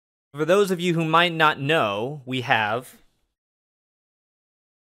For those of you who might not know, we have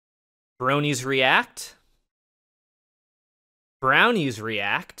Bronies React, Brownies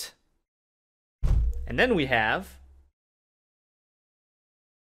React, and then we have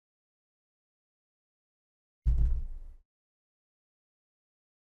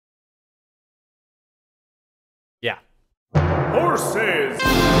yeah. Horses!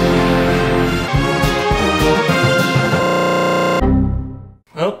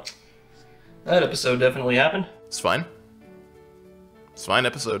 Well, that episode definitely happened. It's fine. It's a fine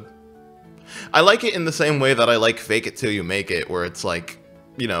episode. I like it in the same way that I like Fake It Till You Make It, where it's like,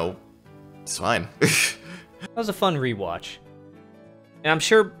 you know, it's fine. That was a fun rewatch. And I'm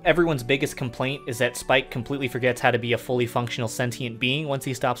sure everyone's biggest complaint is that Spike completely forgets how to be a fully functional sentient being once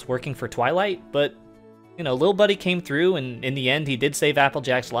he stops working for Twilight, but, you know, Lil Buddy came through, and in the end, he did save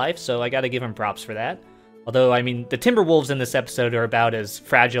Applejack's life, so I gotta give him props for that. Although, I mean, the Timberwolves in this episode are about as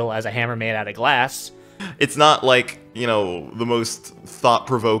fragile as a hammer made out of glass. It's not like, you know, the most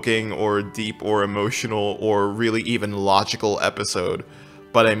thought-provoking or deep or emotional or really even logical episode,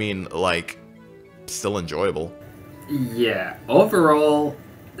 but I mean, like, still enjoyable. Yeah, overall,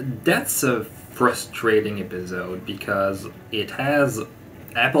 that's a frustrating episode because it has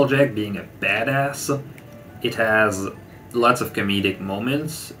Applejack being a badass, it has lots of comedic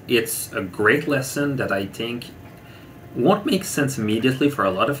moments, it's a great lesson that I think won't make sense immediately for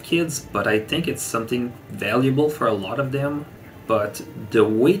a lot of kids, but I think it's something valuable for a lot of them. But the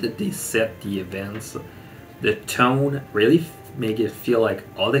way that they set the events, the tone, really make it feel like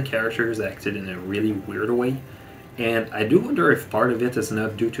all the characters acted in a really weird way. And I do wonder if part of it is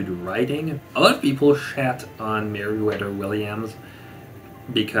not due to the writing. A lot of people shat on Meriwether Williams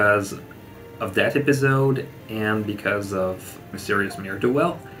because of that episode and because of Mysterious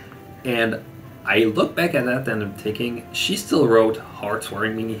Ne'er-do-well. And I look back at that and I'm thinking, she still wrote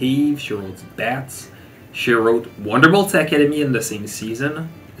Heartwarming Heave, she wrote Bats, she wrote Wonderbolt's Academy in the same season.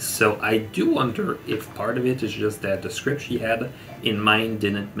 So I do wonder if part of it is just that the script she had in mind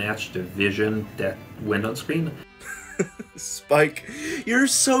didn't match the vision that went on screen. Spike, you're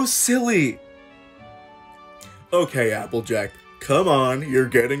so silly! Okay, Applejack, come on, you're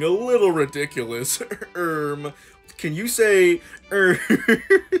getting a little ridiculous. Can you say,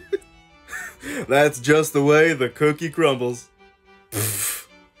 That's just the way the cookie crumbles.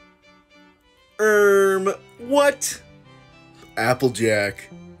 What? Applejack,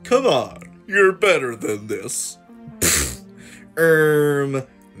 come on, you're better than this.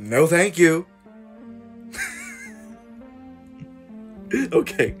 No thank you.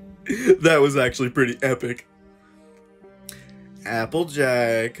 Okay, that was actually pretty epic.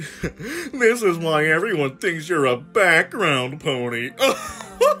 Applejack, this is why everyone thinks you're a background pony.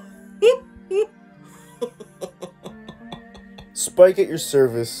 Spike at Your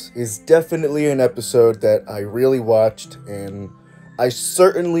Service is definitely an episode that I really watched, and I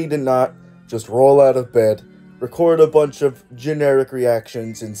certainly did not just roll out of bed, record a bunch of generic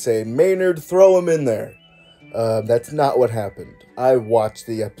reactions, and say, Maynard, throw him in there. That's not what happened. I watched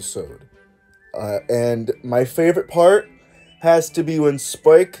the episode. And my favorite part has to be when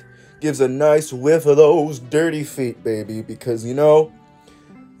Spike gives a nice whiff of those dirty feet, baby, because, you know,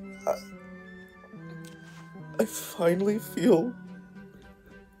 I finally feel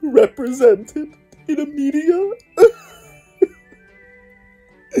represented in a media.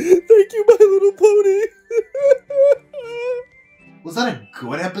 Thank you, My Little Pony. Was that a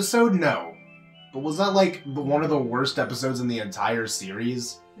good episode? No. But was that, like, one of the worst episodes in the entire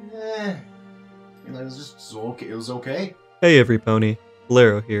series? Eh. You know, it was just okay. It was okay. Hey everypony,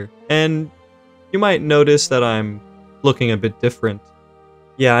 Valero here. And you might notice that I'm looking a bit different.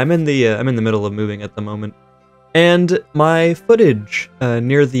 Yeah, I'm in the middle of moving at the moment. And my footage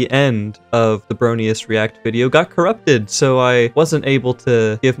near the end of the Bronius React video got corrupted, so I wasn't able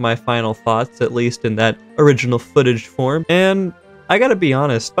to give my final thoughts, at least in that original footage form. And I gotta be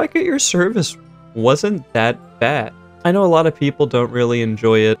honest, Spike at Your Service wasn't that bad. I know a lot of people don't really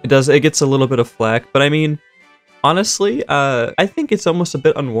enjoy it. It gets a little bit of flack, but I mean, honestly, I think it's almost a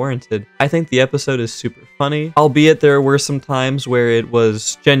bit unwarranted. I think the episode is super funny, albeit there were some times where it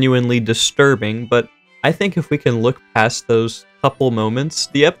was genuinely disturbing, but I think if we can look past those couple moments,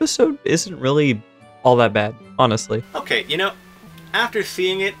 the episode isn't really all that bad, honestly. Okay, you know, after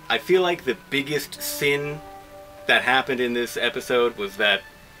seeing it, I feel like the biggest sin that happened in this episode was that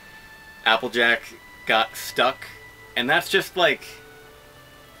Applejack got stuck, and that's just like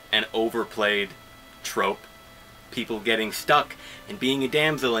an overplayed trope. People getting stuck and being a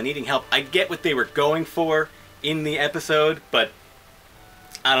damsel and needing help. I get what they were going for in the episode, but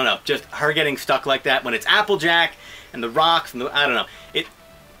I don't know, just her getting stuck like that when it's Applejack and the rocks and I don't know.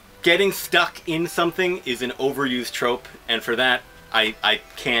 getting stuck in something is an overused trope, and for that, I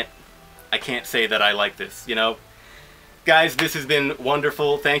can't say that I like this, you know? Guys, this has been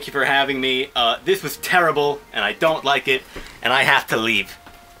wonderful. Thank you for having me. This was terrible, and I don't like it, and I have to leave.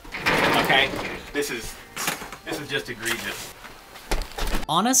 Okay? This is just egregious.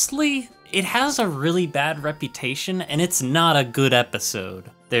 Honestly, it has a really bad reputation, and it's not a good episode.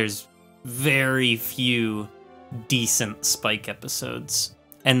 There's very few decent Spike episodes.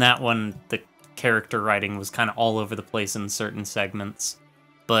 And that one, the character writing was kind of all over the place in certain segments.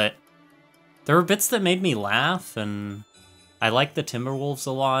 But there were bits that made me laugh, and I liked the Timberwolves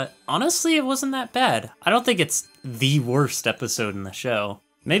a lot. Honestly, it wasn't that bad. I don't think it's the worst episode in the show.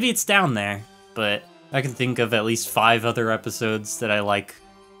 Maybe it's down there, but I can think of at least 5 other episodes that I like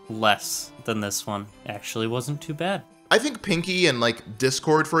less than this one. Actually wasn't too bad. I think Pinky and, like,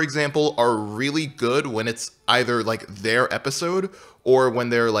 Discord, for example, are really good when it's either, like, their episode or when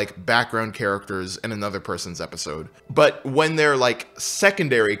they're, like, background characters in another person's episode. But when they're, like,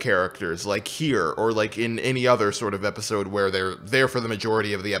 secondary characters, like here, or, like, in any other sort of episode where they're there for the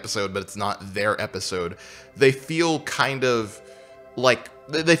majority of the episode, but it's not their episode, they feel kind of like,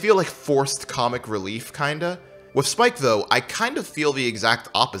 they feel like forced comic relief, kinda. With Spike, though, I kind of feel the exact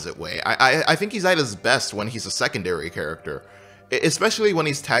opposite way. I think he's at his best when he's a secondary character. Especially when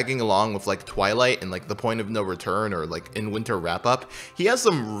he's tagging along with, like, Twilight and, like, The Point of No Return or, like, in Winter Wrap-Up. He has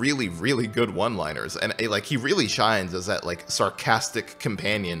some really, really good one-liners, and, like, he really shines as that, like, sarcastic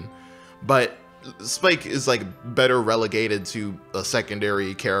companion. But Spike is, like, better relegated to a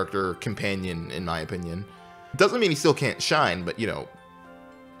secondary character companion, in my opinion. Doesn't mean he still can't shine, but, you know,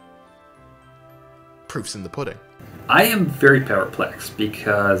 proof's in the pudding. I am very perplexed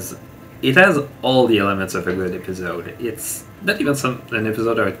because it has all the elements of a good episode. It's not even an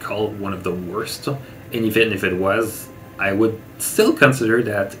episode I would call one of the worst, and even if it was, I would still consider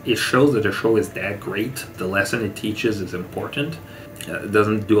that it shows that the show is that great. The lesson it teaches is important. It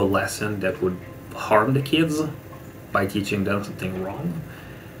doesn't do a lesson that would harm the kids by teaching them something wrong.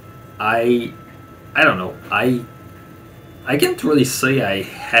 I don't know. I can't really say I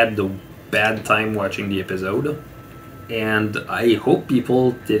had the bad time watching the episode, and I hope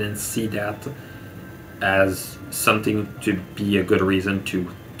people didn't see that as something to be a good reason to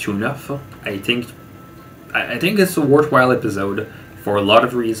tune off. I think it's a worthwhile episode for a lot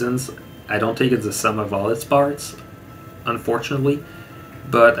of reasons. I don't think it's the sum of all its parts, unfortunately,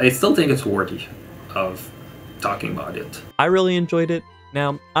 but I still think it's worthy of talking about it. I really enjoyed it.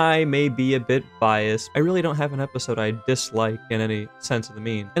 Now, I may be a bit biased. I really don't have an episode I dislike in any sense of the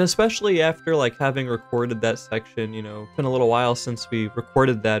mean. And especially after, like, having recorded that section, you know, it's been a little while since we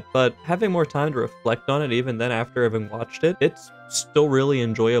recorded that, but having more time to reflect on it even then after having watched it, it's still really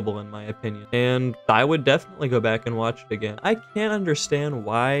enjoyable in my opinion. And I would definitely go back and watch it again. I can't understand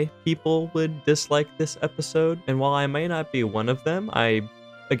why people would dislike this episode, and while I may not be one of them,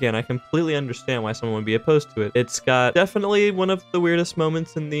 Again, I completely understand why someone would be opposed to it. It's got definitely one of the weirdest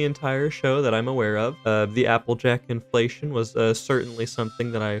moments in the entire show that I'm aware of. The Applejack inflation was certainly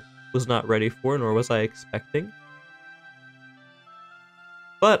something that I was not ready for, nor was I expecting.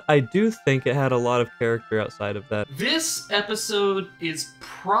 But I do think it had a lot of character outside of that. This episode is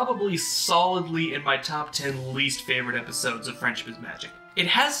probably solidly in my top 10 least favorite episodes of Friendship is Magic. It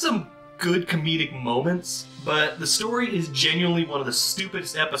has some good comedic moments, but the story is genuinely one of the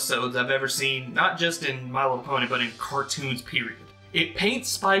stupidest episodes I've ever seen, not just in My Little Pony, but in cartoons, period. It paints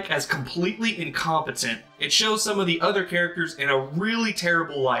Spike as completely incompetent. It shows some of the other characters in a really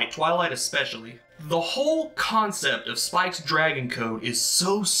terrible light, Twilight especially. The whole concept of Spike's Dragon Code is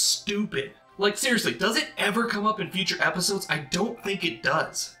so stupid. Like, seriously, does it ever come up in future episodes? I don't think it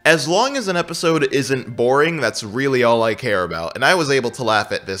does. As long as an episode isn't boring, that's really all I care about. And I was able to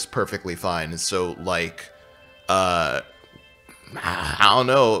laugh at this perfectly fine, so, like, I don't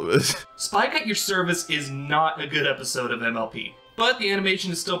know. Spike at Your Service is not a good episode of MLP. But the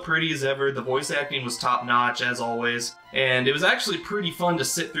animation is still pretty as ever, the voice acting was top-notch as always, and it was actually pretty fun to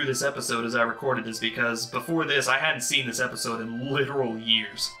sit through this episode as I recorded this because before this I hadn't seen this episode in literal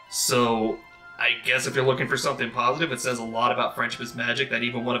years. So I guess if you're looking for something positive, it says a lot about Friendship is Magic that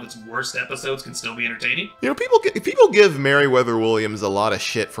even one of its worst episodes can still be entertaining. You know, people give Meriwether Williams a lot of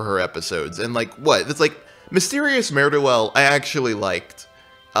shit for her episodes, and like, what? It's like, Mysterious Mare-de-Well I actually liked.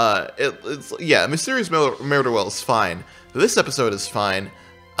 Mysterious Mare-de-Well is fine. This episode is fine.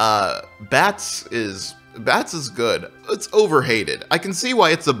 Bats is good. It's overhated. I can see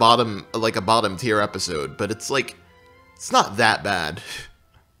why it's a bottom tier episode, but it's like, it's not that bad.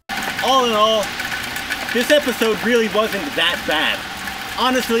 All in all, this episode really wasn't that bad.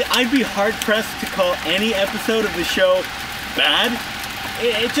 Honestly, I'd be hard-pressed to call any episode of the show bad,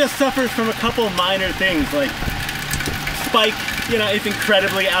 it just suffers from a couple minor things, like Spike, is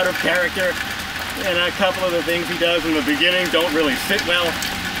incredibly out of character, and a couple of the things he does in the beginning don't really sit well.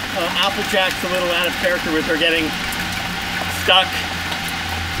 Applejack's a little out of character with her getting stuck.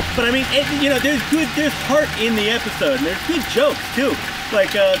 But I mean, there's heart in the episode, and there's good jokes too,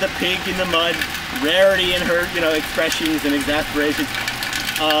 like the pig in the mud, Rarity in her, expressions and exasperations.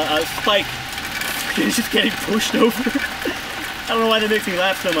 Spike is just getting pushed over. I don't know why that makes me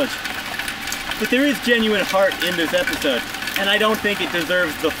laugh so much. But there is genuine heart in this episode, and I don't think it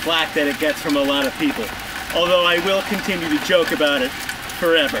deserves the flack that it gets from a lot of people. Although I will continue to joke about it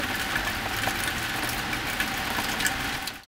forever.